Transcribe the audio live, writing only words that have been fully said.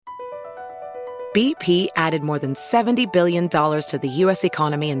BP added more than $70 billion to the U.S.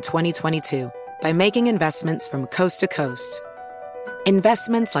 economy in 2022 by making investments from coast to coast.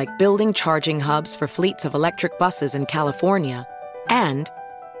 Investments like building charging hubs for fleets of electric buses in California and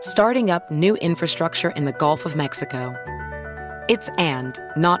starting up new infrastructure in the Gulf of Mexico. It's and,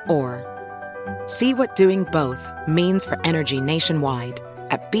 not or. See what doing both means for energy nationwide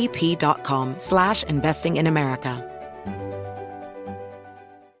at bp.com/investing in America.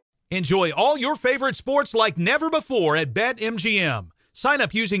 Enjoy all your favorite sports like never before at BetMGM. Sign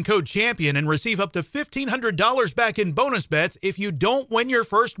up using code CHAMPION and receive up to $1,500 back in bonus bets if you don't win your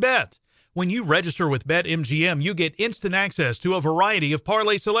first bet. When you register with BetMGM, you get instant access to a variety of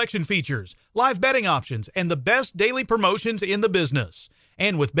parlay selection features, live betting options, and the best daily promotions in the business.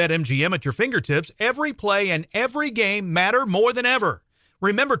 And with BetMGM at your fingertips, every play and every game matter more than ever.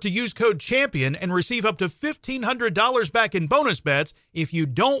 Remember to use code CHAMPION and receive up to $1,500 back in bonus bets if you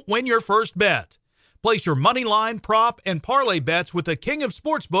don't win your first bet. Place your money line, prop, and parlay bets with the king of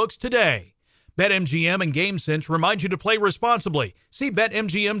sportsbooks today. BetMGM and GameSense remind you to play responsibly. See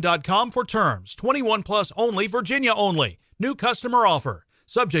BetMGM.com for terms. 21 plus only, Virginia only. New customer offer.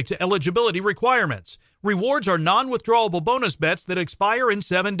 Subject to eligibility requirements. Rewards are non-withdrawable bonus bets that expire in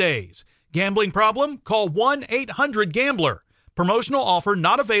 7 days. Gambling problem? Call 1-800-GAMBLER. Promotional offer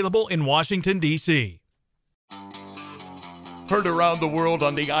not available in Washington, D.C. Heard around the world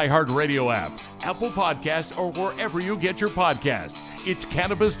on the iHeartRadio app, Apple Podcasts, or wherever you get your podcast. It's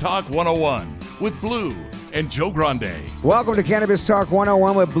Cannabis Talk 101 with Blue and Joe Grande. Welcome to Cannabis Talk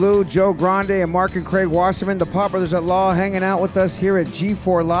 101 with Blue, Joe Grande, and Mark and Craig Wasserman, the Paw Brothers at Law, hanging out with us here at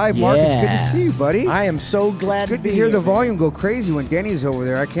G4 Live. Mark, it's good to see you, buddy. I am so glad to be here. It's good to hear the volume go crazy when Denny's over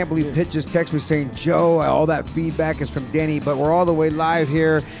there. I can't believe Pitt just texted me saying, Joe, all that feedback is from Denny, but we're all the way live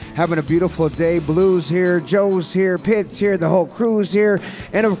here, having a beautiful day. Blue's here, Joe's here, Pitt's here, the whole crew's here.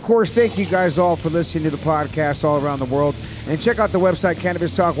 And, of course, thank you guys all for listening to the podcast all around the world. And check out the website,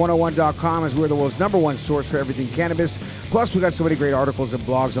 CannabisTalk101.com, as we're the world's #1 source for everything cannabis. Plus, we got so many great articles and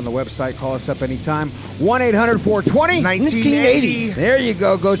blogs on the website. Call us up anytime. 1-800-420-1980. There you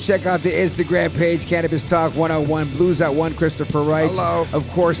go. Go check out the Instagram page, Cannabis Talk 101. Blues at 1, Christopher Wright. Hello. Of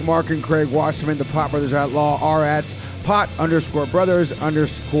course, Mark and Craig Wasserman, the Pot Brothers at Law, are at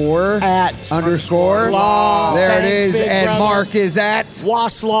Pot_Brothers_Law. There Thanks, it is. Big And Brother. Mark is at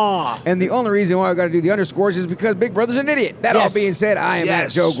Waslaw. And the only reason why I got to do the underscores is because Big Brother's an idiot. That all Yes. being said, I am at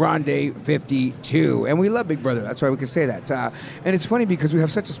Yes. Joe Grande 52. And we love Big Brother. That's why we can say that. And it's funny because we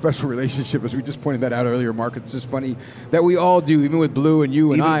have such a special relationship, as we just pointed that out earlier, Mark. It's just funny that we all do, even with Blue and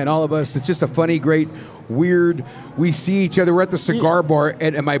you and I and all of us. It's just a funny, great, weird. We see each other. We're at the cigar bar,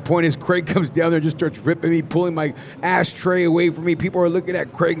 and my point is, Craig comes down there and just starts ripping me, pulling my ashtray away from me. People are looking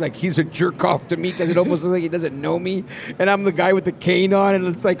at Craig like he's a jerk off to me because it almost looks like he doesn't know me, and I'm the guy with the cane on, and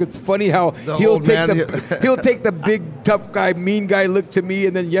it's funny how he'll take the big tough guy, mean guy look to me,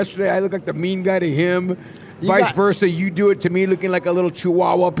 and then yesterday I look like the mean guy to him. Vice versa, you do it to me, looking like a little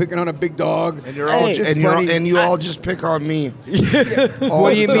chihuahua picking on a big dog. And you all just pick on me.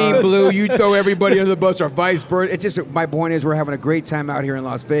 What do you mean, Blue? You throw everybody under the bus, or vice versa. It's just my point is we're having a great time out here in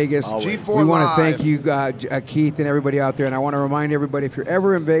Las Vegas. G4 we want to Live. thank you, Keith, and everybody out there. And I want to remind everybody, if you're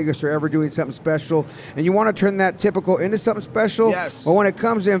ever in Vegas or ever doing something special, and you want to turn that typical into something special, yes. Well, when it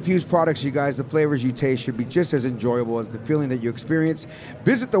comes to infused products, you guys, the flavors you taste should be just as enjoyable as the feeling that you experience.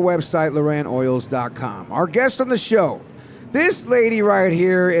 Visit the website, LorraineOils.com. Our guest on the show, this lady right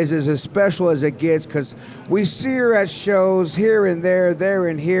here, is as special as it gets because we see her at shows here and there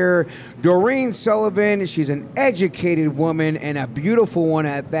and here. Doreen Sullivan, she's an educated woman and a beautiful one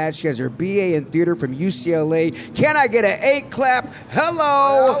at that. She has her BA in theater from UCLA. Can I get an 8 clap?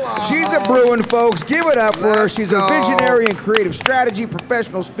 Hello. She's a Bruin, folks. Give it up for her. She's a visionary and creative strategy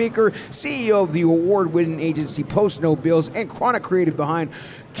professional speaker, CEO of the award-winning agency Post No Bills, and chronic creative behind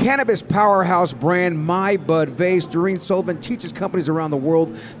cannabis powerhouse brand My Bud Vase. Doreen Sullivan teaches companies around the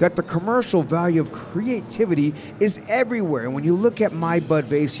world that the commercial value of creativity is everywhere. And when you look at My Bud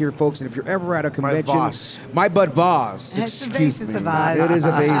Vase here, folks, and if you're ever at a convention, My Bud Vase. It's a vase. It's a vase. It is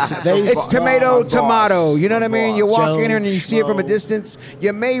a vase. It's tomato. You know what I mean? You walk in here and you see it from a distance.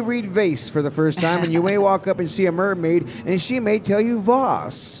 You may read vase for the first time, and you may walk up and see a mermaid, and she may tell you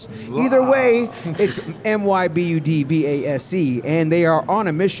Voss. Either way, it's MYBUDVASE, and they are on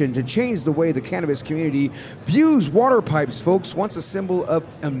a mission to change the way the cannabis community views water pipes, folks. Once a symbol of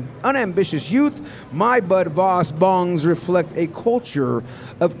unambitious youth, My Bud Voss bongs reflect a culture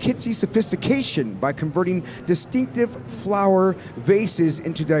of kitsy sophistication by converting distinctive flower vases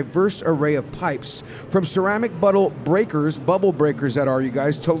into diverse array of pipes. From ceramic bubble breakers that are, you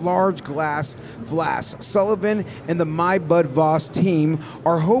guys, to large glass flasks. Sullivan and the My Bud Voss team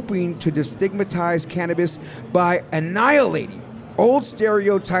are hoping to destigmatize cannabis by annihilating old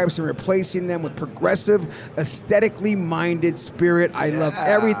stereotypes and replacing them with progressive, aesthetically minded spirit. I love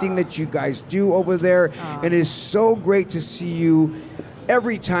everything that you guys do over there, and it is so great to see you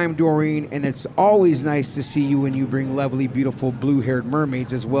every time, Doreen, and it's always nice to see you when you bring lovely, beautiful, blue-haired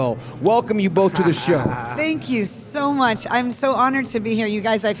mermaids as well. Welcome you both to the show. Thank you so much. I'm so honored to be here. You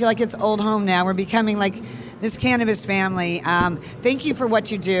guys, I feel like it's old home now. We're becoming like this cannabis family. Thank you for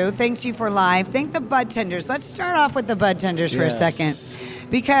what you do. Thank you for live. Thank the bud tenders. Let's start off with the bud tenders for a second.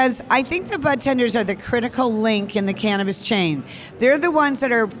 Because I think the bud tenders are the critical link in the cannabis chain. They're the ones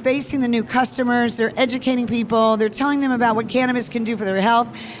that are facing the new customers. They're educating people. They're telling them about what cannabis can do for their health.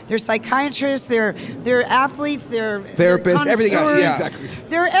 They're psychiatrists. They're athletes. They're therapists. Everything. Yeah, exactly.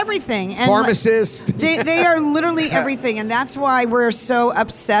 They're everything. And pharmacists. They are literally everything, and that's why we're so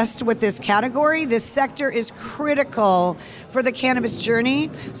obsessed with this category. This sector is critical for the cannabis journey.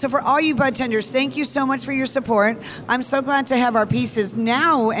 So for all you bud tenders, thank you so much for your support. I'm so glad to have our pieces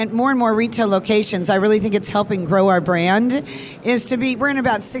now at more and more retail locations. I really think it's helping grow our brand. We're in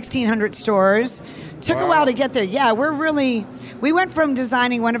about 1,600 stores. Took a while to get there. Yeah, we went from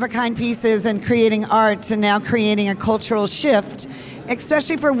designing one-of-a-kind pieces and creating art to now creating a cultural shift,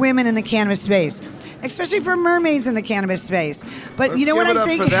 especially for women in the cannabis space. Especially for mermaids in the cannabis space. But you know what I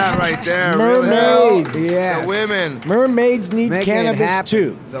think? Give it up for that right there. Mermaids. Really. Yes. The women. Mermaids need cannabis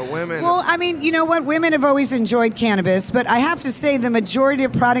too. The women. Well, I mean, you know what? Women have always enjoyed cannabis, but I have to say the majority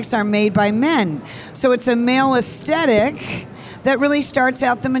of products are made by men. So it's a male aesthetic that really starts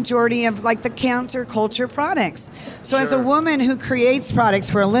out the majority of like the counterculture products. So as a woman who creates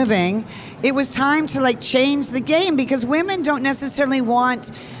products for a living, it was time to like change the game because women don't necessarily want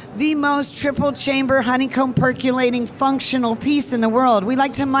the most triple chamber honeycomb percolating functional piece in the world. We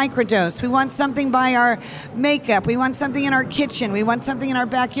like to microdose. We want something by our makeup. We want something in our kitchen. We want something in our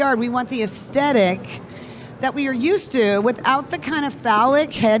backyard. We want the aesthetic that we are used to without the kind of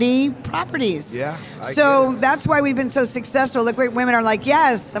phallic, heady properties. Yeah. So that's why we've been so successful. The great women are like,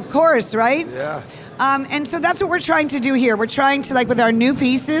 yes, of course, right? Yeah. And so that's what we're trying to do here. We're trying to, like, with our new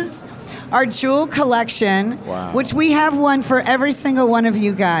pieces, our jewel collection, which we have one for every single one of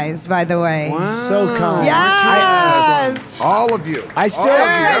you guys, by the way. Wow. So kind. Yes! All of you. I still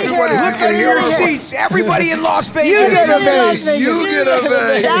Everybody. Look at your seats. Everybody in Las Vegas. You get a vase. You get a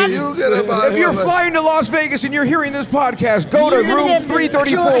vase. You get a vase. If you're flying to Las Vegas and you're hearing this podcast, go to You're gonna room get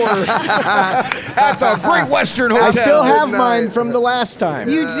 334 at the Great Western Hotel. I still have Good mine night. from the last time.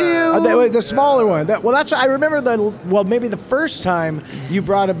 You do? The smaller one. That's what I remember. Maybe the first time you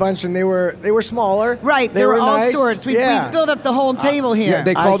brought a bunch and they were smaller. Right, They there were all nice. sorts. We filled up the whole table here. Yeah,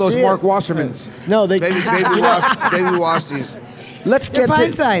 they call I those see Mark it. Wassermans. No, they. Baby Wassies. Let's They're get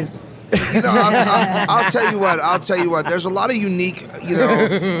pint to. size. You know, I'll tell you what. There's a lot of unique, you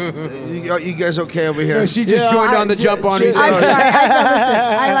guys okay over here? No, she just joined on the jump on each I'm other. sorry.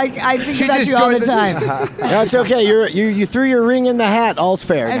 I think She about just you all the joined the- time. That's okay. You threw your ring in the hat. All's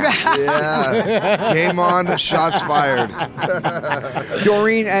fair. now. Yeah. Game on, shots fired.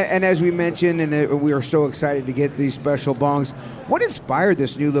 Doreen, and as we mentioned, and we are so excited to get these special bongs. What inspired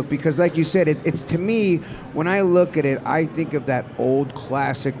this new look? Because like you said, it's to me, when I look at it, I think of that old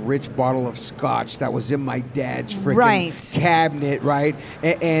classic rich bottle of scotch that was in my dad's freaking cabinet, right?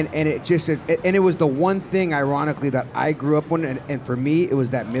 And it just, and it was the one thing, ironically, that I grew up with, and for me, it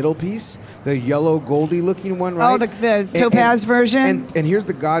was that middle piece, the yellow goldy looking one, right? Oh, the topaz version? And here's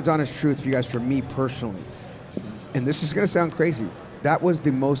the God's honest truth for you guys, for me personally, and this is going to sound crazy. That was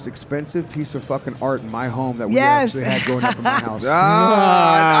the most expensive piece of fucking art in my home that we actually had growing up in my house.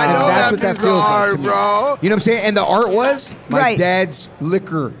 I know That's that what that piece of feels like art, to me. bro. You know what I'm saying? And the art was my Right. dad's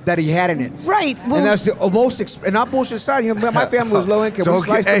liquor that he had in it. Right. And Well, that's the most, and not bullshit aside. You know, my family was low income. We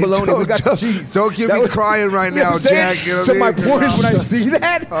sliced the bologna. We got the cheese. Don't keep me crying right You know now, what I'm saying? Jack. You know So what I my mean? point is, when I see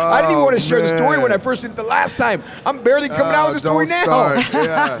that, I didn't even want to share the story man. when I first did it the last time. I'm barely coming out with the story don't now. start.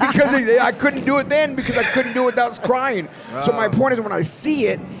 Yeah. Because I couldn't do it then because I couldn't do it without crying. So my point is, when I see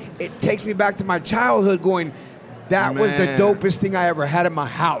it, it takes me back to my childhood going, That was the Man. dopest thing I ever had in my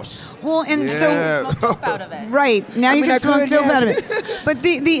house. Well, and Yeah. Dope out of it. right now you mean, can I smoke could, dope yeah. out of it. But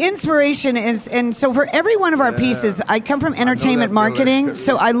the inspiration is, and so for every one of our pieces, I come from entertainment that marketing, feeling.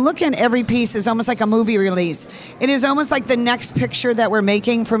 so I look at every piece as almost like a movie release. It is almost like the next picture that we're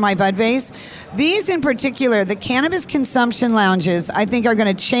making for my bud vase. These in particular, the cannabis consumption lounges, I think are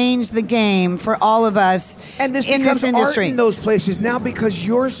going to change the game for all of us And this in becomes this industry. art in those places now because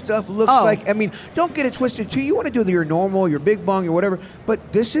your stuff looks Oh. like, I mean, don't get it twisted too. You want to do your normal, your big bong, or whatever,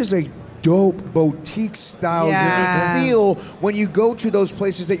 but this is a dope boutique style Yeah. unique feel when you go to those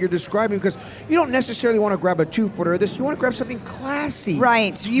places that you're describing, because you don't necessarily want to grab a 2-footer of this. You want to grab something classy.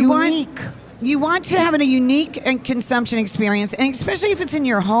 Right. Unique. You want to have a unique and consumption experience, and especially if it's in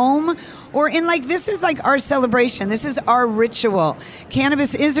your home or in this is like our celebration. This is our ritual.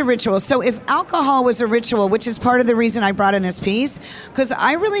 Cannabis is a ritual. So if alcohol was a ritual, which is part of the reason I brought in this piece, because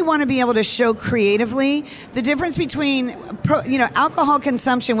I really want to be able to show creatively the difference between alcohol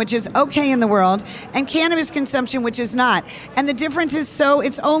consumption, which is okay in the world, and cannabis consumption, which is not. And the difference is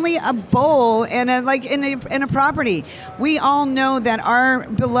it's only a bowl and in a property. We all know that our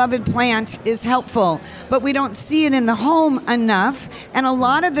beloved plant is helpful, but we don't see it in the home enough. And a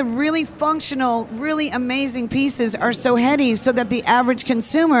lot of the really functional, really amazing pieces are so heady so that the average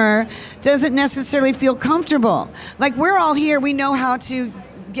consumer doesn't necessarily feel comfortable. Like we're all here, we know how to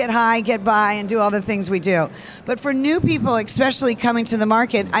get high, get by, and do all the things we do. But for new people, especially coming to the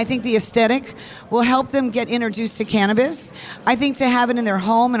market, I think the aesthetic will help them get introduced to cannabis. I think to have it in their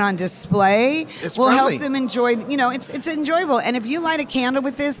home and on display It's will friendly. help them enjoy, it's enjoyable. And if you light a candle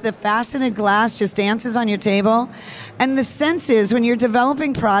with this, the faceted glass just dances on your table. And the senses, when you're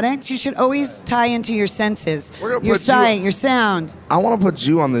developing products, you should always tie into your senses. We're gonna Your put you- sight, your sound. I want to put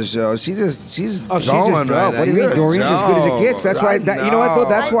you on the show. She's She's going just right dope. now. What do you mean? You're Doreen's as good as it gets. That's why. You know what, though?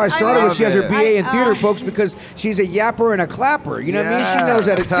 That's why I started with. She has her BA in theater, folks, because she's a yapper and a clapper. You know what I mean? She Yeah. knows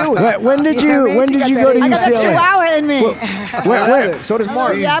how to do it. When did You know what I mean? when She did got you that go to I got that UCLA? chihuahua in me. Where? So does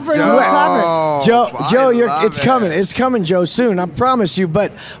Mark. She's yapper and dope. a clapper. Joe, I it's love coming. it. It's coming, Joe, soon. I promise you.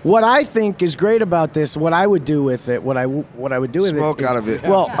 But what I think is great about this, what I would do with it, what I would do with Smoke it, is- out of it.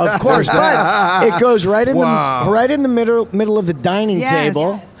 Well, of course, but it goes right in Wow. the middle of the dining Yes.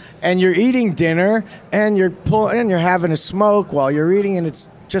 table, and you're eating dinner, and you're having a smoke while you're eating, and it's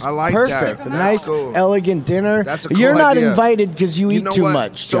just I like perfect. that. A That's nice, cool. elegant dinner. That's a cool You're not idea. invited because you eat know too what?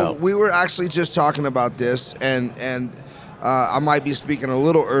 much. So Joe. we were actually just talking about this, and I might be speaking a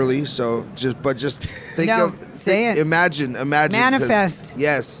little early. So just think No, of say it. Imagine 'cause- Manifest.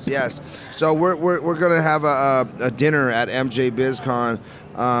 Yes. So we're gonna have a dinner at MJ BizCon,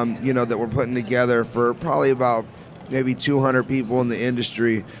 that we're putting together for probably about maybe 200 people in the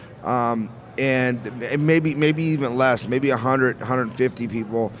industry. And maybe even less, maybe 100, 150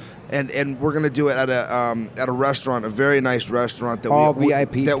 people, and we're gonna do it at a restaurant, a very nice restaurant that All we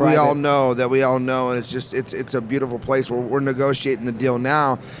VIP that we private. all know, and it's a beautiful place. We're negotiating the deal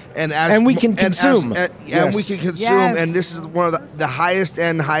now, and we can consume. and we can consume, Yes. and this is one of the highest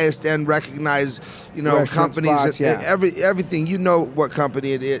end recognized Restaurant companies. spots, yeah. Everything what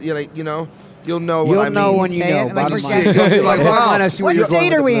company it is, You'll know what You'll I mean. know when you Say know. it like bottom we're line. guessing. You'll be like, Bottom wow. line, I see where What you're going state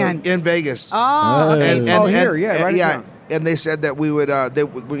with are we the- in? In Vegas. Oh, okay. Oh, here, yeah, right now. And they said that we would,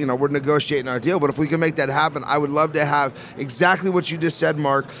 we're negotiating our deal. But if we can make that happen, I would love to have exactly what you just said,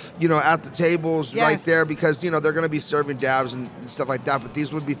 Mark. At the tables right Yes. there, because they're going to be serving dabs and stuff like that. But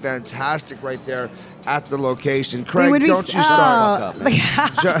these would be fantastic right there at the location. Craig, would be don't you start.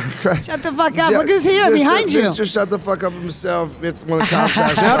 Shut the fuck up. Look who's here behind you. Mr. Shut the fuck up himself. When the cops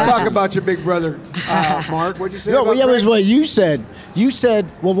ask Now questions. talk about your big brother, Mark. What'd you say? No, about that was Greg? what you said. You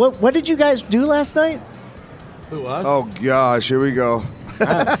said, well, what did you guys do last night? Who, us? Oh gosh, here we go.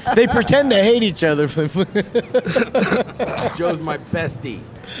 They pretend to hate each other. Joe's my bestie.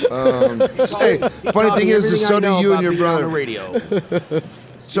 Hey, funny thing is, Everything so I do know you about and your being on brother. the radio.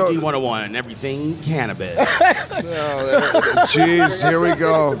 So, CG101, everything cannabis. jeez, here we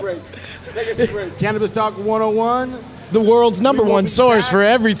go. Cannabis Talk 101. The world's number We will one be source back. for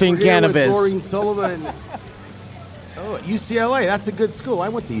everything We're here with cannabis. Doreen Sullivan. Oh, UCLA. That's a good school. I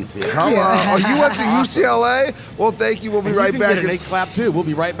went to UCLA. Oh, you went to UCLA? Well, thank you. We'll be And right you can back. Get an It's- A clap too. We'll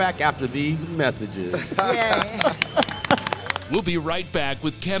be right back after these messages. We'll be right back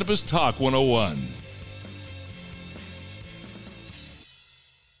with Cannabis Talk 101.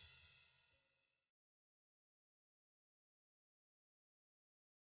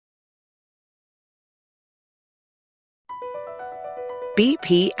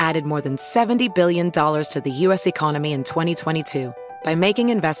 BP added more than $70 billion to the U.S. economy in 2022 by making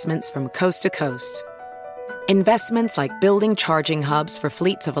investments from coast to coast. Investments like building charging hubs for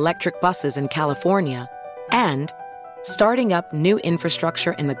fleets of electric buses in California and starting up new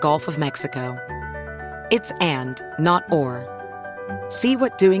infrastructure in the Gulf of Mexico. It's and, not or. See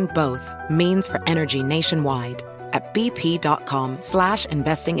what doing both means for energy nationwide at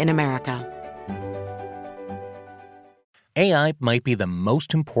bp.com/investing in America. AI might be the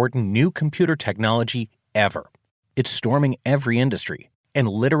most important new computer technology ever. It's storming every industry, and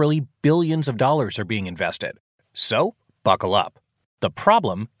literally billions of dollars are being invested. So, buckle up. The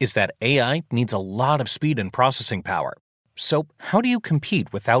problem is that AI needs a lot of speed and processing power. So, how do you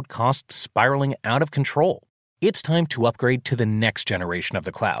compete without costs spiraling out of control? It's time to upgrade to the next generation of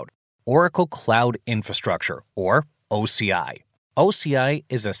the cloud, Oracle Cloud Infrastructure, or OCI. OCI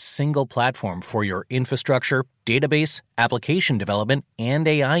is a single platform for your infrastructure, database, application development, and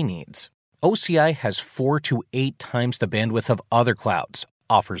AI needs. OCI has 4 to 8 times the bandwidth of other clouds,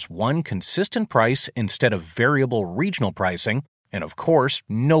 offers one consistent price instead of variable regional pricing, and of course,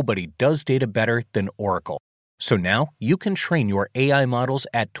 nobody does data better than Oracle. So now you can train your AI models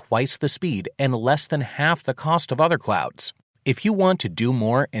at twice the speed and less than half the cost of other clouds. If you want to do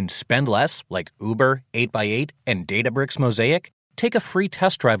more and spend less, like Uber, 8x8, and Databricks Mosaic, take a free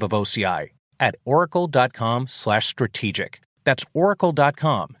test drive of OCI at oracle.com/strategic. That's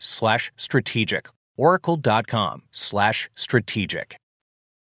oracle.com/strategic. oracle.com/strategic.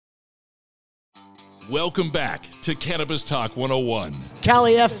 Welcome back to Cannabis Talk 101.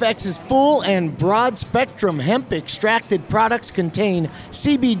 Cali FX's full and broad spectrum hemp extracted products contain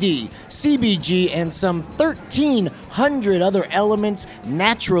CBD, CBG, and some 1,300 other elements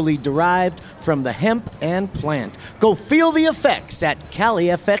naturally derived from the hemp and plant. Go feel the effects at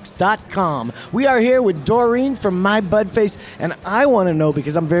CaliFX.com. We are here with Doreen from My Budface, and I want to know,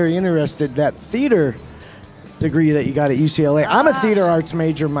 because I'm very interested, that theater degree that you got at UCLA. I'm a theater arts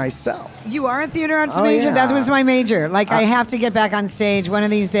major myself. You are a theater arts major? Yeah. That was my major. I have to get back on stage one of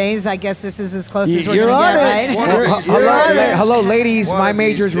these days. I guess this is as close as we're You're going to on get, it. right? Hello, ladies. One My of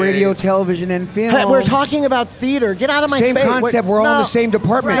major is these radio, days. television, and film. Hey, we're talking about theater. Get out of my Same face. concept. We're all in the same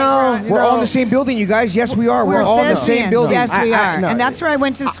department. We're all in the same building, you guys. Yes, we are. We're all in the same thespians. building. Yes, we are. no. And that's where I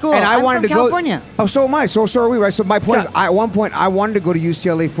went to school. And I I'm wanted from to California. go. Oh, so am I. So are we, right? So my point Yeah. is, at one point, I wanted to go to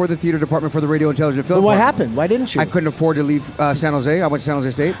UCLA for the theater department for the radio and television film. But what department. happened? Why didn't you? I couldn't afford to leave San Jose. I went to San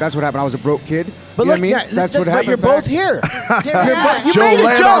Jose State. That's what happened. I was a broke kid. But You know look, what I mean? yeah, That's what but happened. you're both facts. here. You Joe made it,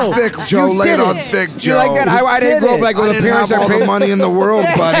 laid Joe. on thick. Joe You laid did on it. thick. You Joe. like that? I didn't did grow up it. like I with the didn't parents have all that the paid- money in the world,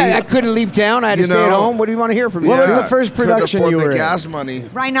 buddy. I couldn't leave town. I had to You stay at know? home. What do you want to hear from me? What was the first Couldn't production afford you the were in? gas money.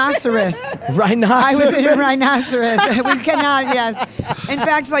 Rhinoceros. Rhinoceros. I was in a rhinoceros. We cannot, yes. In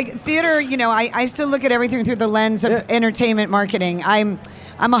fact, theater, I still look at everything through the lens of entertainment marketing.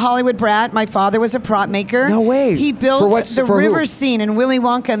 I'm a Hollywood brat. My father was a prop maker. No way. He built For the who? river scene in Willy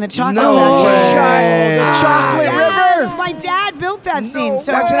Wonka and the Chocolate No Factory. way. The chocolate Yes, river. my dad built that scene.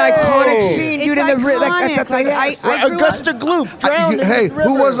 So That's an iconic scene, It's dude. In the iconic. that's Like, I grew up- Augusta Gloop drowned in Hey, the river.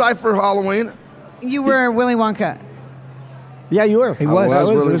 who was I for Halloween? You were Willy Wonka. Yeah, you were. He was. I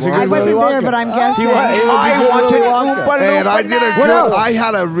was Willy a Wonka. good I wasn't Willy there, Wonka. but I'm guessing. He was a I good wanted Willy Wonka. Oompa And I did a What good. else? I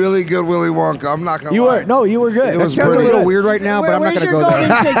had a really good Willy Wonka. I'm not gonna You lie. were. No, you were good. It That was sounds a really little good. weird right now, but I'm not Where's going to your go there.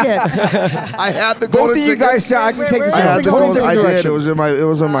 golden ticket? I had the Both golden of you ticket. guys say I can take this I had in the a totally golden. I different did. direction. It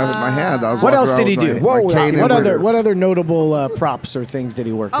was in my hand. I was What walking else around did he with do? my Whoa, cane and What with- other notable props or things did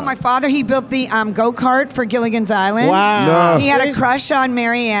he work Oh, on? my father, he built the go-kart for Gilligan's Island. Wow. He had a crush on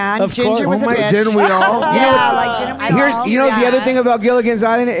Mary Ann. Of Ginger course. was a Oh my- bitch. Didn't we all? Yeah, didn't we all? Here's, the Yeah. other thing about Gilligan's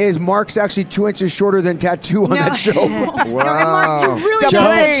Island is Mark's actually 2 inches shorter than Tattoo on that show. No, Mark, you really The don't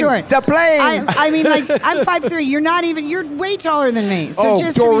plane, get short. the plane. I mean, I'm 5'3". You're way taller than me. So Oh,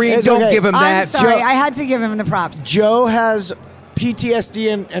 just to be- Doreen, It's don't okay. give him I'm that. sorry. Joe- I had to give him the props. Joe has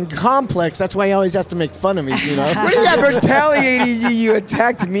PTSD and complex. That's why he always has to make fun of me, you know? What do you have retaliating you? You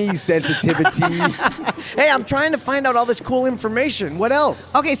attacked me, sensitivity. Hey, I'm trying to find out all this cool information. What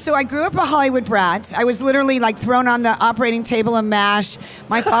else? Okay, so I grew up a Hollywood brat. I was literally thrown on the operating table of MASH.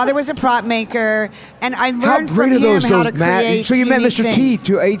 My father was a prop maker, and I How learned great from are him those, how to Matt? create So you met unique Mr. T, things.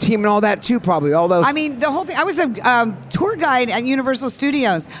 to A-Team and all that too, probably. All those. I mean, the whole thing. I was a tour guide at Universal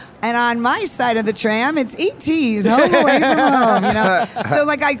Studios, and on my side of the tram, it's ET's Home Away from Home. So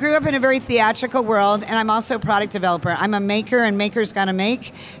I grew up in a very theatrical world, and I'm also a product developer. I'm a maker, and makers gotta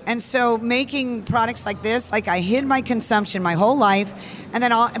make. And so making products like this, I hid my consumption my whole life, and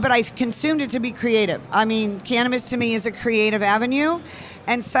then but I consumed it to be creative. I mean, cannabis to me is a creative avenue.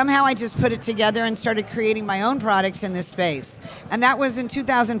 And somehow I just put it together and started creating my own products in this space. And that was in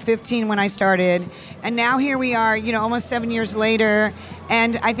 2015 when I started. And now here we are, almost 7 years later.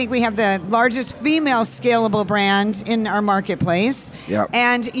 And I think we have the largest female scalable brand in our marketplace. Yep.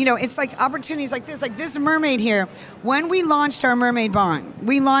 And, it's like opportunities like this mermaid here. When we launched our Mermaid Bong,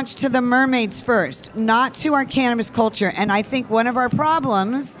 we launched to the mermaids first, not to our cannabis culture. And I think one of our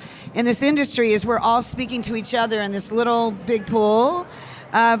problems in this industry is we're all speaking to each other in this little big pool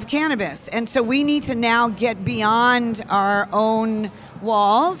of cannabis. And so we need to now get beyond our own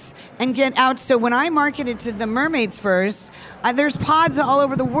walls and get out. So when I marketed to the mermaids first, there's pods all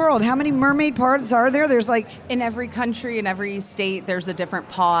over the world. How many mermaid pods are there? There's like... In every country, in every state, there's a different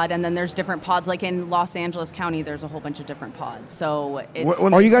pod, and then there's different pods. Like in Los Angeles County, there's a whole bunch of different pods. So it's...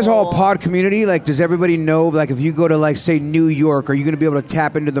 Are you guys all a pod community? Like, does everybody know, like, if you go to, like, say, New York, are you going to be able to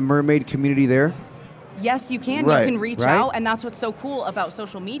tap into the mermaid community there? Yes, you can. Right. You can reach out, and that's what's so cool about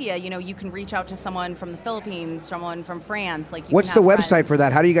social media. You can reach out to someone from the Philippines, someone from France. Like, what's the website for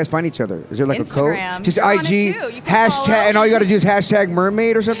that? How do you guys find each other? Is there like Instagram. a code? Just You're on IG, it too. You can follow. hashtag, and all you got to do is hashtag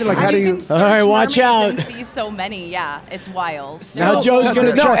mermaid or something. Like, how do you? All right, watch out. And see so many. Yeah, it's wild. Now Joe's going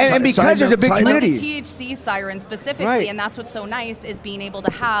to No, and because there's a big community. The THC siren specifically, Right. and that's what's so nice is being able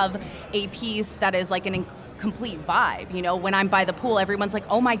to have a piece that is like an complete vibe. When I'm by the pool, everyone's like,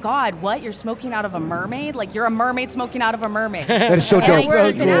 oh my God, what? You're smoking out of a mermaid? Like, you're a mermaid smoking out of a mermaid. That is so And dope.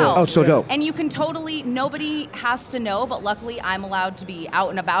 I freak out. Oh, so dope. And you can totally, nobody has to know, but luckily I'm allowed to be out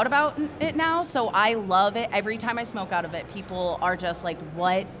and about it now. So I love it. Every time I smoke out of it, people are just like,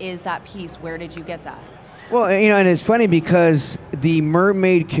 what is that piece? Where did you get that? Well, and it's funny because the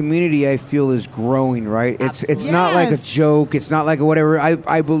mermaid community, I feel, is growing, right? It's not like a joke. It's not like a whatever.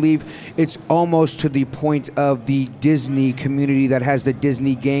 I believe it's almost to the point of the Disney community that has the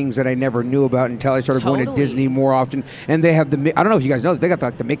Disney gangs that I never knew about until I started going to Disney more often. And they have I don't know if you guys know, they got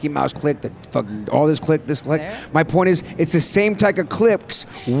like the Mickey Mouse clique, the fucking all this clique, this clique. My point is, it's the same type of cliques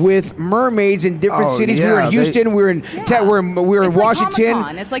with mermaids in different cities. Yeah, we were in Houston. We were in It's Washington. Like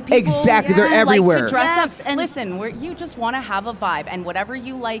Comic-Con. It's like people, exactly, they're everywhere. Like to dress up. And listen, you just want to have a vibe, and whatever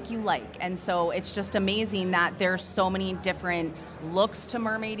you like. And so it's just amazing that there's so many different looks to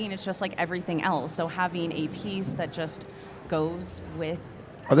mermaiding. It's just like everything else. So having a piece that just goes with.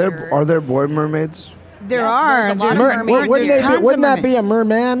 Are there boy mermaids? There Yes, are. there's a lot of There's- mermaids. there's Wouldn't tons of that be mermaids. a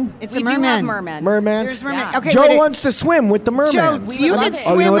merman? It's We a do have merman. mermen. Merman? There's merman. Yeah. Okay, Joe wait, wants to swim with the merman. Joe, you love can it.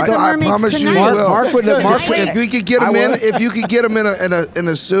 swim you know with what, the I mermaids promise you tonight. will. Mark would If we could get him in, if you could get him in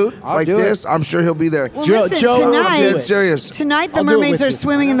a suit I'll like do it. this, I'm sure he'll be there. Well, Joe- listen, Joe- I'm tonight, dead serious. tonight the I'll do it mermaids with are you.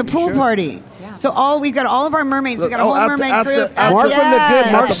 swimming in the pool party. So we've got all of our mermaids. We've got a whole at the- mermaid at crew. the- at Mark the- would look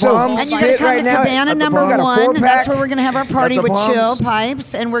good. Mark the so Palms. And you're going to fit come right to now. Cabana At the number Palms. Got a 1. four-pack. That's where we're going to have our party At the with Chill Palms.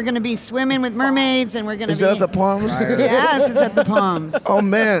 Pipes, and we're going to be swimming with mermaids, and we're going to Is be. that the Palms? Yes, it's at the Palms. Oh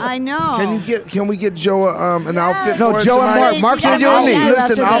man! I know. Can we get Joe an outfit? No, for it Joe and tonight? Mark. Mark's You gonna gotta do it. go.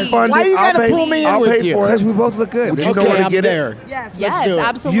 Listen, That's I'll it. fund Why it. you I'll gotta pay. pull me in I'll with pay you? for Because it. we both look good. You know Okay, where to I'm get there. it. Yes. Yes, do it.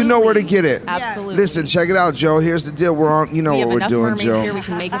 absolutely. You know where to get it. Absolutely. Listen, check it out, Joe. Here's the deal. We're on. You know we what have we're enough doing, mermaids Joe. here. We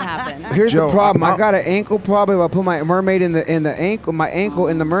can make it happen. Here's Joe, the problem. I I'm- got an ankle problem. If I put my mermaid in the ankle, my ankle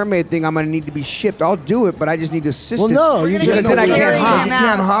in the mermaid thing, I'm gonna need to be shipped. I'll do it, but I just need assistance. Well, no, We're you gonna Because just get then I you can't carrying hop. him You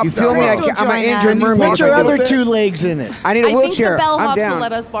can't out. hop. You feel that me? way. We'll I'm an join injured us. mermaid. put your if I other do it. two legs in it. I need a I think wheelchair. the bellhops I'm down. will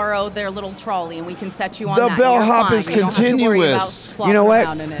let us borrow their little trolley, and we can set you on The that. bellhop You're is fine. You don't have to worry continuous. about You flopping know what?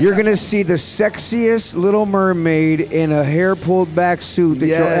 around in it. You're gonna see the sexiest little mermaid in a hair pulled back suit that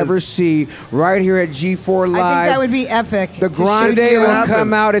you'll Yes. ever see right here at G4 Live. I think that would be epic. The to Grande shoot you will up.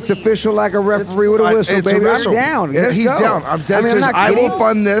 come out. It's official like a referee with a whistle, It's a baby. whistle. I'm down. Yeah, Let's he's go. down. I'm dead I mean, serious. not I kidding. will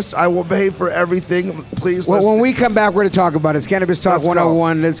fund this. I will pay for everything. Please. Well, let's- when we come back, we're going to talk about it. It's Cannabis Talk Let's go.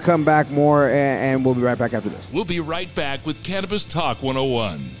 101. Let's come back more, and we'll be right back after this. We'll be right back with Cannabis Talk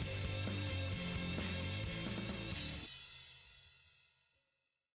 101.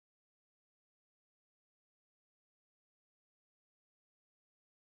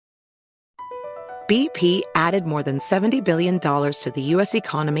 BP added more than $70 billion to the U.S.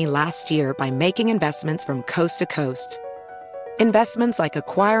 economy last year by making investments from coast to coast. Investments like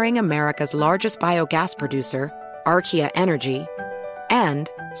acquiring America's largest biogas producer, Archaea Energy, and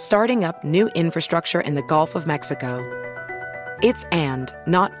starting up new infrastructure in the Gulf of Mexico. It's and,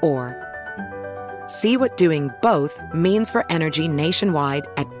 not or. See what doing both means for energy nationwide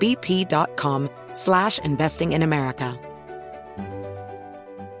at bp.com/investing in America.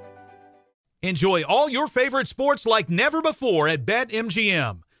 Enjoy all your favorite sports like never before at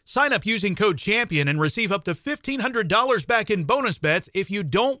BetMGM. Sign up using code CHAMPION and receive up to $1,500 back in bonus bets if you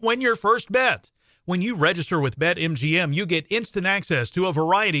don't win your first bet. When you register with BetMGM, you get instant access to a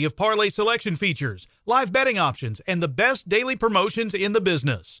variety of parlay selection features, live betting options, and the best daily promotions in the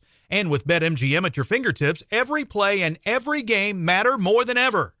business. And with BetMGM at your fingertips, every play and every game matter more than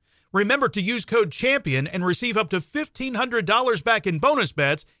ever. Remember to use code CHAMPION and receive up to $1,500 back in bonus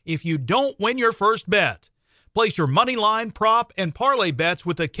bets if you don't win your first bet. Place your money line, prop, and parlay bets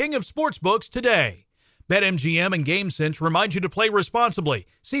with the king of sportsbooks today. BetMGM and GameSense remind you to play responsibly.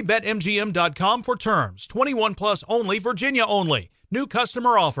 See BetMGM.com for terms. 21 plus only, Virginia only. New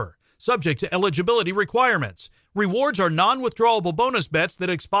customer offer. Subject to eligibility requirements. Rewards are non-withdrawable bonus bets that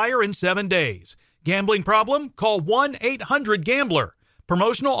expire in 7 days. Gambling problem? Call 1-800-GAMBLER.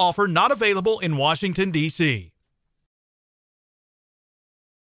 Promotional offer not available in Washington, D.C.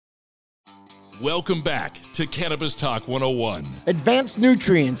 Welcome back to Cannabis Talk 101. Advanced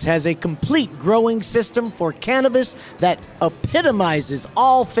Nutrients has a complete growing system for cannabis that epitomizes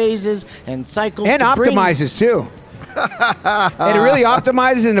all phases and cycles. And optimizes, too. And it really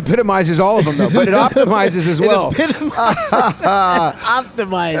optimizes and epitomizes all of them, though. But it optimizes as well.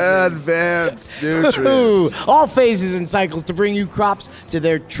 Optimizes. Advanced Nutrients. All phases and cycles to bring you crops to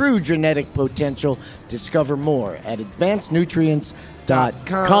their true genetic potential. Discover more at advancednutrients.com.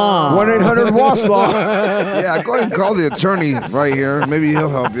 1-800-WASLAW. Yeah, go ahead and call the attorney right here. Maybe he'll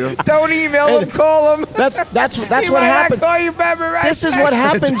help you. Don't email him, call him. That's what happens. Call you back right This is what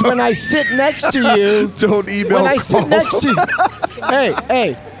happens when I sit next to you. Don't email. When I sit next to you.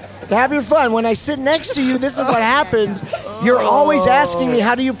 Hey, have your fun. When I sit next to you, this is what happens. You're always asking me,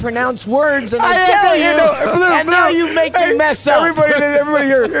 how do you pronounce words? And I tell you, now you make me mess up. Everybody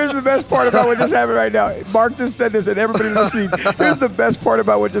here, here's the best part about what just happened right now. Mark just said this, and everybody listening, here's the best part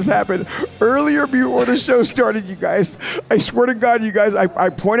about what just happened. Earlier, before the show started, you guys, I swear to God, you guys, I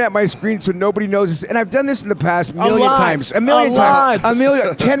point at my screen so nobody knows this, and I've done this in the past a million times. 10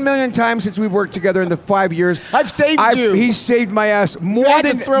 million times since we've worked together in the 5 years. I've saved you. He saved my ass more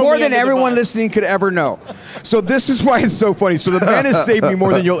than everyone listening could ever know. So this is why it's so funny. So the man has saved me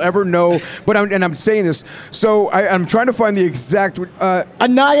more than you'll ever know. But I'm saying this. So I'm trying to find the exact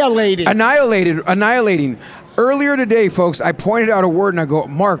annihilating. Earlier today, folks, I pointed out a word and I go,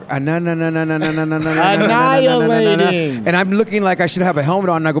 Mark, annihilating. And I'm looking like I should have a helmet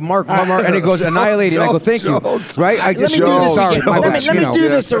on. And I go, Mark, and it goes annihilating. I go, thank you. Right? I just Let me do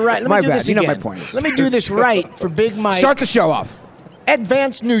this right. My bad. You know my point. Let me do this right for Big Mike. Start the show off.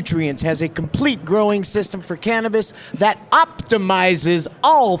 Advanced Nutrients has a complete growing system for cannabis that optimizes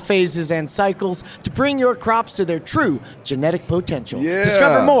all phases and cycles to bring your crops to their true genetic potential. Yeah.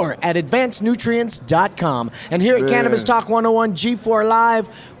 Discover more at advancednutrients.com. And here at Cannabis Talk 101 G4 Live,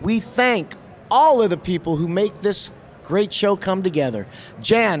 we thank all of the people who make this great show come together.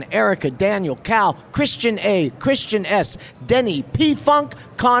 Jan, Erica, Daniel, Cal, Christian A, Christian S, Denny, P-Funk,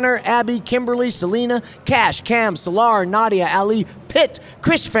 Connor, Abby, Kimberly, Selena, Cash, Cam, Solar, Nadia, Ali, Pitt,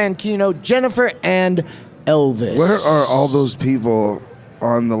 Chris Franchino, Jennifer, and Elvis. Where are all those people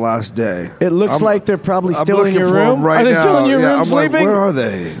on the last day? It looks like they're probably still in your room. Right are they now. still in your room I'm sleeping? like, where are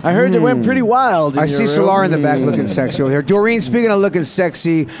they? I heard it went pretty wild. I see Solar in the back looking sexy over here. Doreen, speaking of looking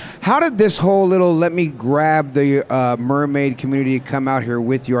sexy, how did this whole little let me grab the mermaid community come out here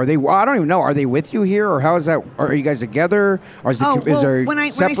with you? Are they? I don't even know. Are they with you here, or how is that? Are you guys together? Or is there when I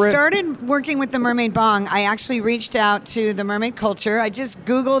started working with the Mermaid Bong, I actually reached out to the mermaid culture. I just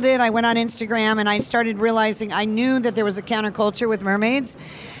Googled it. I went on Instagram, and I started realizing I knew that there was a counterculture with mermaids.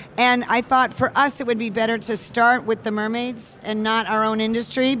 And I thought for us it would be better to start with the mermaids and not our own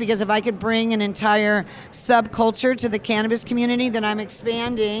industry, because if I could bring an entire subculture to the cannabis community, then I'm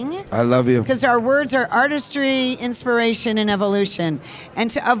expanding. I love you. Because our words are artistry, inspiration, and evolution.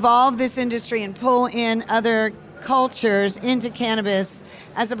 And to evolve this industry and pull in other cultures into cannabis,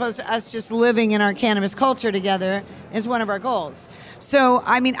 as opposed to us just living in our cannabis culture together, is one of our goals. So,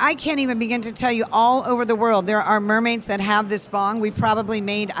 I mean, I can't even begin to tell you, all over the world, there are mermaids that have this bong. We've probably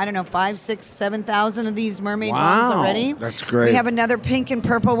made, 5, 6, 7,000 of these mermaid bongs already. That's great. We have another pink and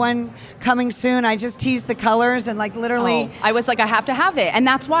purple one coming soon. I just teased the colors and literally. I was like, I have to have it. And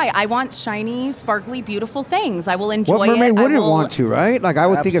that's why I want shiny, sparkly, beautiful things. I will enjoy it. What mermaid wouldn't want to, right? I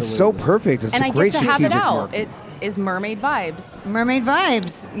would think it's so perfect. It's and a great I get to have it out. Market. It is mermaid vibes. Mermaid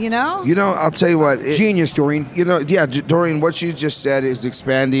vibes, I'll tell you what. Genius, Doreen. Doreen, what you just said is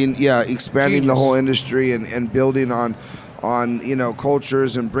expanding the whole industry and building on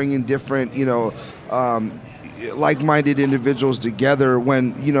cultures and bringing different, like-minded individuals together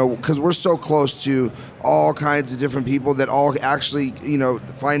when, because we're so close to all kinds of different people that all actually,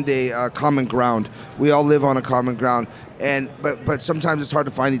 find a common ground. We all live on a common ground. But sometimes it's hard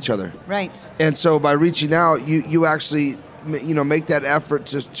to find each other. Right. And so by reaching out, you actually make that effort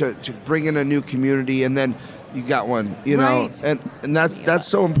just to bring in a new community, and then you got one, Right. and that's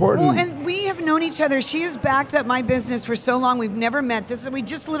so important. Well, and we have known each other. She has backed up my business for so long. We've never met. We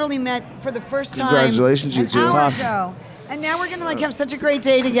just literally met for the first time. Congratulations, you an two. hour Awesome. ago. And now we're going to have such a great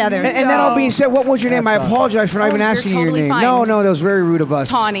day together. And that all being said, what was your name? I apologize for not even you're asking you totally your name. fine. No, that was very rude of us.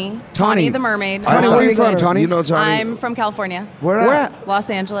 Tawny the mermaid. Tawny, where are you from, Tawny? You know Tawny. I'm from California. Where at? Los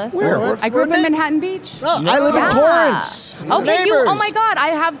Angeles. Where? I grew up in Manhattan Beach. Oh, I live in Torrance. Okay, Neighbors. oh my God, I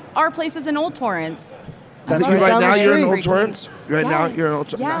have our places in Old Torrance. That's Right down now the you're in street. Old Torrance. Right now you're in Old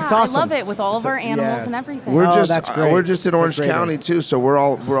Torrance. Yeah, That's awesome. I love it with all of our animals Yes. and everything. We're that's great. we're just in Orange That's great. County too, so we're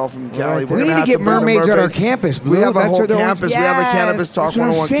all from Cali. right We're We gonna need to have get bring the mermaids on our mermaids. campus, Blue. We have a That's whole what they're- campus. We have a Yes. Cannabis Talk That's what I'm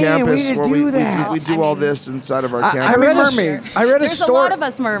 101 saying. We campus need to where do that. we do all this inside of our I campus. read a There's story. a lot of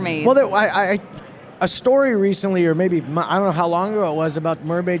us mermaids. Well, a story recently, or maybe I don't know how long ago it was, about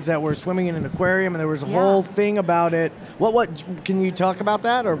mermaids that were swimming in an aquarium, and there was a whole thing about it. What can you talk about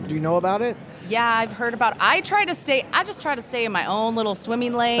that, or do you know about it? Yeah, I've heard about. I just try to stay in my own little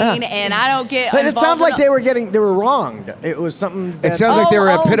swimming lane, and I don't get. But it involved sounds in like they were wronged. It was something. It That, sounds like they were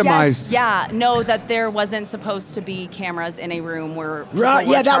epitomized. Yes. Yeah, no, that there wasn't supposed to be cameras in a room where. people Right,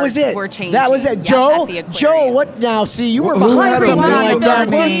 were yeah, that was it. Were changing. That was it. Yes, Joe, at the aquarium. Joe, what now? See, you were Who behind had a something woman like in that,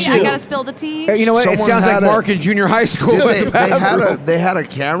 there? weren't I you? gotta spill the tea. You know what? It Someone sounds like had a- Mark in junior high school. They had a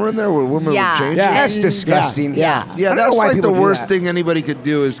camera in there where women Yeah. were changing. Yeah. That's disgusting. Yeah. Yeah, I don't that's know why like the people do worst that. thing anybody could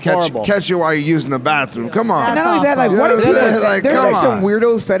do is Horrible. catch you while you're using the bathroom. Come on. And not only that, like, You what know are what I'm people? saying? Like, There's come like some on.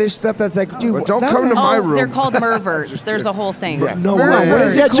 weirdo fetish stuff that's like, dude, But don't that- come to my Oh, room. they're called merverts. There's a whole thing. No Merverts. way. What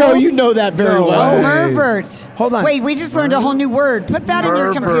is that, Joe? You know that very No well. way. Merverts. Hold on. Wait, we just learned a whole new word. Put that in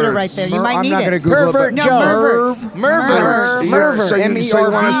your computer right there. You might I'm need not it. gonna Google it, Pervert but- No, Joe. merverts. Merverts. Merverts. So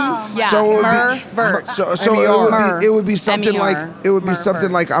you want to? Yeah, So it would mervert. be. So it would be something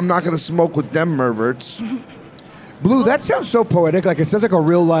like Mervert. I'm not going to smoke with them merverts. Blue, that sounds so poetic. Like it sounds like a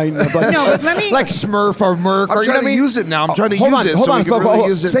real line. Of like, No, but let me- like Smurf or Merc. I'm or, you know trying what I to mean? use it now. I'm trying to hold use on, it Hold so on, we can folks, really hold on.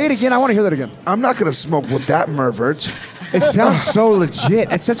 use it. Say it again. I want to hear that again. I'm not going to smoke with that mervert. It sounds so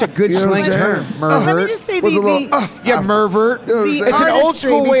legit. It's such a good You know what slang I'm term. saying? Mervert. Let me just say With a little, Yeah, mervert. You know what I'm the saying? It's an old artistry,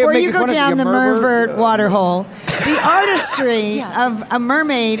 school way of before you making go fun of down you, the mervert. mervert water hole, the artistry of a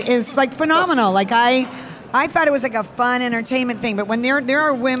mermaid is like phenomenal. Like I thought it was like a fun entertainment thing, but when there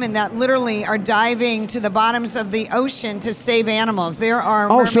are women that literally are diving to the bottoms of the ocean to save animals, there are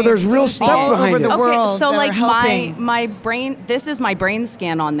Oh, so mermaids there's real stuff all behind over it. the world. Okay, so that like are helping. my brain, this is my brain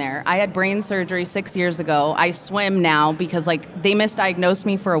scan on there. I had brain surgery 6 years ago. I swim now because like they misdiagnosed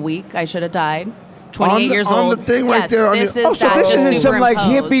me for a week. I should have died. 28 years on old. the thing right Yes, there on this your- is Oh, so that this just isn't some like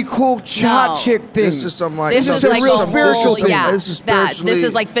superimposed. hippie cool chot No. chick thing. This is some like This This is is a like real a spiritual whole, thing. yeah, This is that. This spiritually-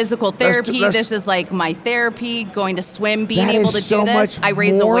 is like physical therapy. that's- This is like my therapy, going to swim, being That able is to so do this. much I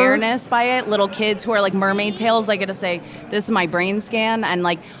raise more- awareness by it. Little kids who are like mermaid tails, I get to say, this is my brain scan. And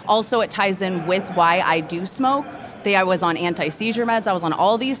like also it ties in with why I do smoke. I was on anti-seizure meds. I was on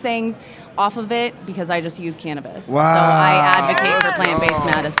all these things off of it because I just use cannabis. Wow. So I advocate for plant-based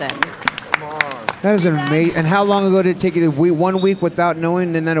medicine. That is amazing. And how long ago did it take you? 1 week without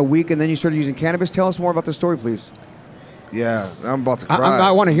knowing, and then a week, and then you started using cannabis? Tell us more about the story, please. Yeah, I'm about to cry.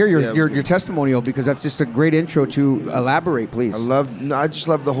 I want to hear Yeah. your testimonial because that's just a great intro to elaborate, please. I just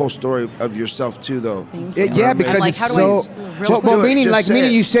love the whole story of yourself too, though. Yeah, because Like, it's how do so. I- Just Well, do it. meaning Just like say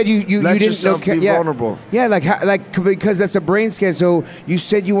meaning it. you said you Let didn't yourself be yeah. vulnerable. Yeah, like because that's a brain scan. So you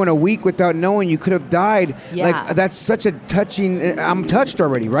said you went a week without knowing you could have died. Yeah. Like that's such a touching. I'm touched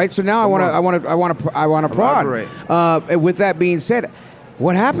already, right? So now I want to prod. Elaborate. With that being said,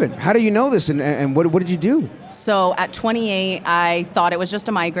 what happened? How do you know this? And what did you do? So at 28, I thought it was just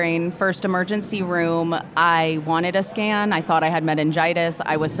a migraine. First emergency room, I wanted a scan. I thought I had meningitis.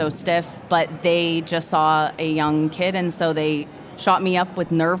 I was so stiff, but they just saw a young kid, and so they shot me up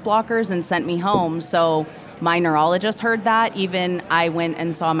with nerve blockers and sent me home. So my neurologist heard that. Even I went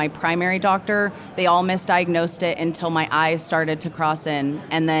and saw my primary doctor. They all misdiagnosed it until my eyes started to cross in.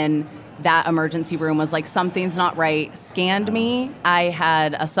 And then that emergency room was like, something's not right. Scanned me. I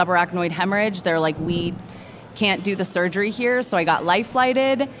had a subarachnoid hemorrhage. They're like, we can't do the surgery here. So I got life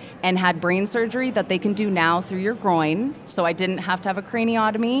flighted and had brain surgery that they can do now through your groin. So I didn't have to have a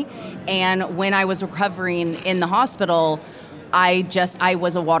craniotomy. And when I was recovering in the hospital, I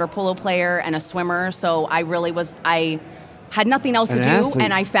was a water polo player and a swimmer. So I had nothing else to do, athlete.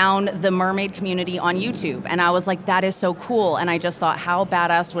 and I found the mermaid community on YouTube, and I was like, that is so cool. And I just thought, how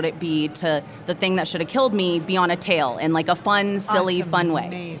badass would it be to the thing that should have killed me be on a tail in like a fun, silly, fun way.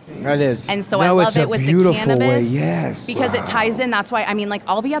 Amazing. That is. And so No, I love it's a it with the beautiful cannabis. way, yes. Because it ties in. That's why, I mean, like,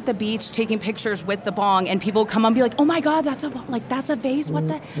 I'll be at the beach taking pictures with the bong, and people come up and be like, oh my God, that's a vase. What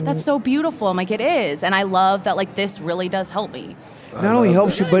the? That's so beautiful. I'm like, it is. And I love that, like, this really does help me. Not only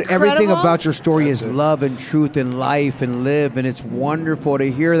helps you, but Incredible. everything about your story is love and truth and life and live, and it's wonderful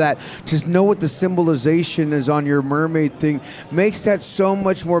to hear that. Just know what the symbolization is on your mermaid thing makes that so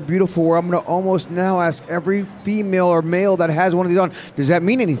much more beautiful, where I'm going to almost now ask every female or male that has one of these on, does that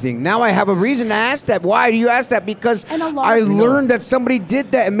mean anything? Now I have a reason to ask that. Why do you ask that? Because And a lot I of people- learned that somebody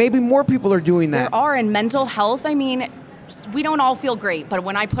did that, and maybe more people are doing that. There are, in mental health, I mean, we don't all feel great, but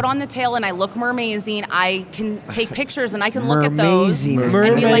when I put on the tail and I look mermazing, I can take pictures and I can look at those Mermazing.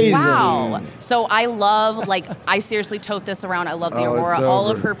 and be like, Mermazing. wow. So I love, like, I seriously tote this around. I love the Oh, it's Aurora, all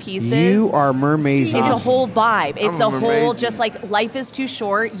of over. her pieces. You are mermazing. It's a whole vibe. It's I'm a whole, amazing. just like, life is too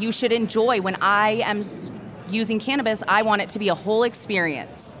short. You should enjoy. When I am using cannabis, I want it to be a whole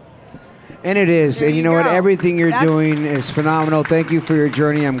experience. And it is. There And you you know what? go. Everything you're That's- doing is phenomenal. Thank you for your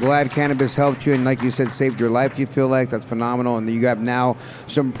journey. I'm glad cannabis helped you and, like you said, saved your life. You feel like that's phenomenal. And you have now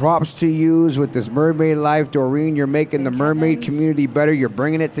some props to use with this mermaid life. Doreen, you're making the mermaid community better. You're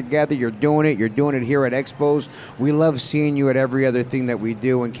bringing it together. You're doing it. You're doing it here at Expos. We love seeing you at every other thing that we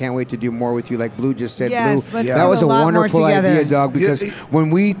do and can't wait to do more with you. Like Blue just said, Yes, Blue, let's that do was a a lot more wonderful together. idea, dog, because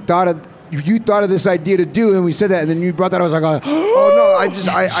when we thought of you thought of this idea to do, and we said that, and then you brought that. I was like, Oh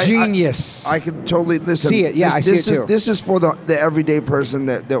no! I genius. I can totally listen. See it, yeah, I see this it is, too. This is for the everyday person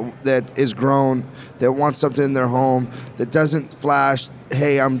that is grown, that wants something in their home, that doesn't flash.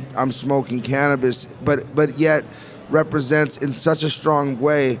 Hey, I'm smoking cannabis, but yet represents in such a strong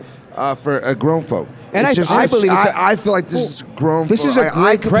way for a grown folk. And It's I believe it's I feel like this is grown. this folk. is a I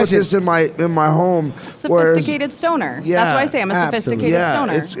great could put present. this in my home. whereas- Sophisticated stoner. Yeah, That's why I say I'm a absolutely. sophisticated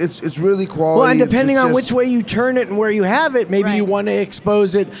yeah, stoner. it's really quality. Well, and It's depending on just- which way you turn it and where you have it, maybe you Right. want to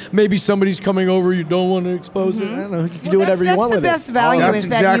expose it. Maybe somebody's coming over, you don't want to expose it. I don't know. You can do whatever you want with That's it. the best value That's is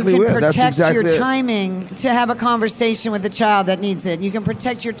that exactly you it. can That's protect exactly your it. timing to have a conversation with the child that needs it. You can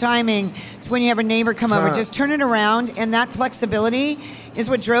protect your timing. It's when you have a neighbor come over. Just turn it around, and that flexibility is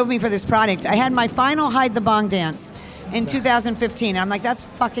what drove me for this product. I had my final Hide the Bong dance in 2015. I'm like, that's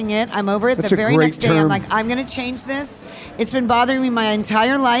fucking it. I'm over it. That's The a very great next day, I'm term. like, I'm going to change this. It's been bothering me my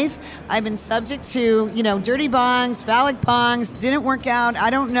entire life. I've been subject to, dirty bongs, phallic bongs. Didn't work out.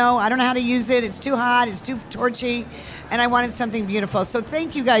 I don't know how to use it. It's too hot. It's too torchy. And I wanted something beautiful. So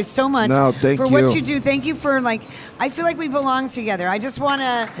thank you guys so much No, thank for you. what you do. Thank you for, I feel like we belong together. I just want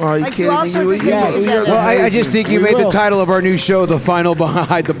to Are you do kidding all me? sorts You- of things yes. together. Well, I just think you We made the will. title of our new show the final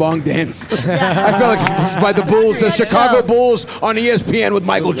Hide the Bong Dance. I feel like by the Bulls, the Chicago Bulls on ESPN with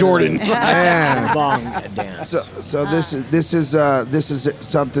Michael Jordan. Man. Bong dance. So this is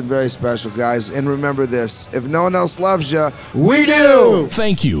something very special, guys. And remember this: if no one else loves you, We do.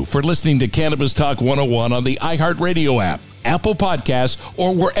 Thank you for listening to Cannabis Talk 101 on the iHeartRadio app, Apple Podcasts,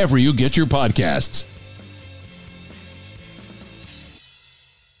 or wherever you get your podcasts.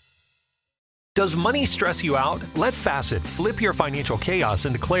 Does money stress you out? Let Facet flip your financial chaos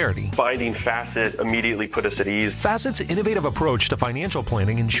into clarity. Finding Facet immediately put us at ease. Facet's innovative approach to financial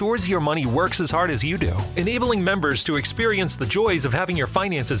planning ensures your money works as hard as you do, enabling members to experience the joys of having your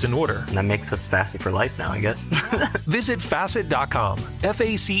finances in order. And that makes us Facet for life now, I guess. Visit Facet.com,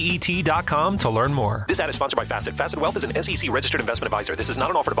 FACET.com to learn more. This ad is sponsored by Facet. Facet Wealth is an SEC registered investment advisor. This is not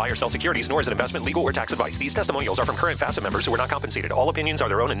an offer to buy or sell securities, nor is it investment, legal, or tax advice. These testimonials are from current Facet members who are not compensated. All opinions are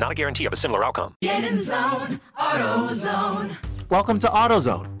their own and not a guarantee of a similar outcome. Get in zone, AutoZone. Welcome to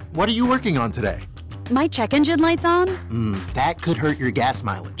AutoZone. What are you working on today? My check engine light's on? That could hurt your gas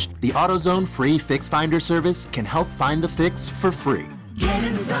mileage. The AutoZone free Fix Finder service can help find the fix for free. Get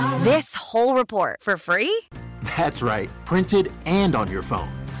in zone. This whole report for free? That's right, printed and on your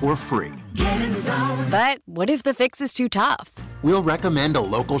phone for free. Get in zone. But what if the fix is too tough? We'll recommend a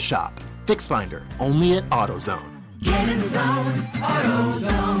local shop. Fix Finder, only at AutoZone. Get in zone,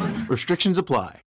 AutoZone. Restrictions apply.